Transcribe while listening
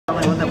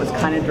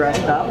kind of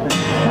dressed up and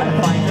try to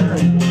find her.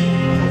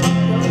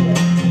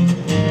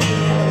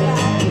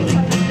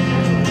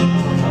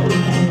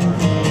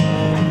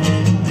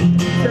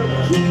 So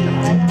keep an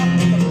eye out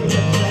for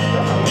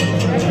somebody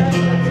that's dressed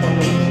up.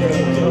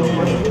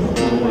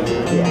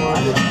 Yeah,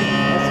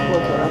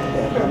 escorts are up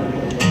there.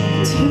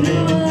 Too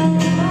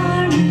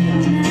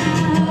alarming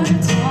now to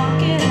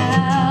talk it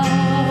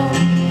out.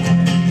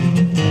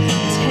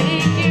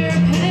 Take your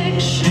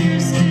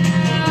pictures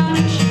down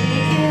and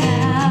shake it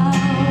out.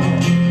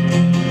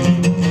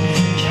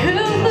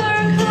 Truth or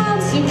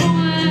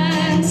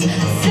consequence,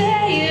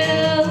 say it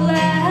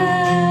aloud.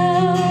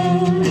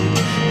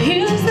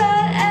 Use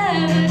that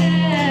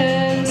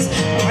evidence,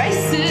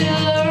 erase it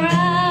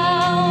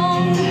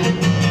around.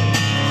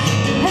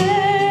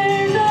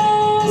 There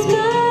goes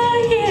my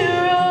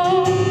hero,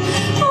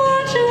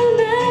 watch him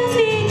as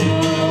he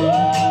goes.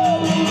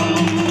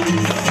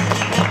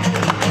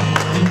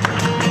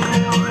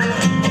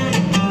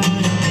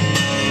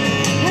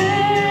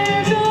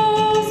 There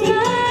goes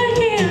my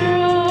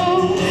hero,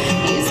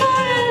 he's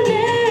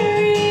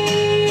ordinary.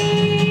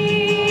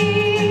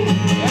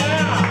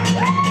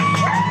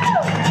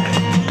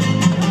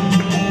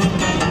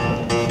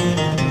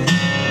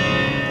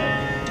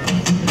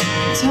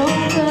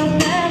 Told the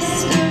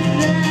best of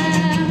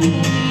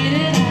them.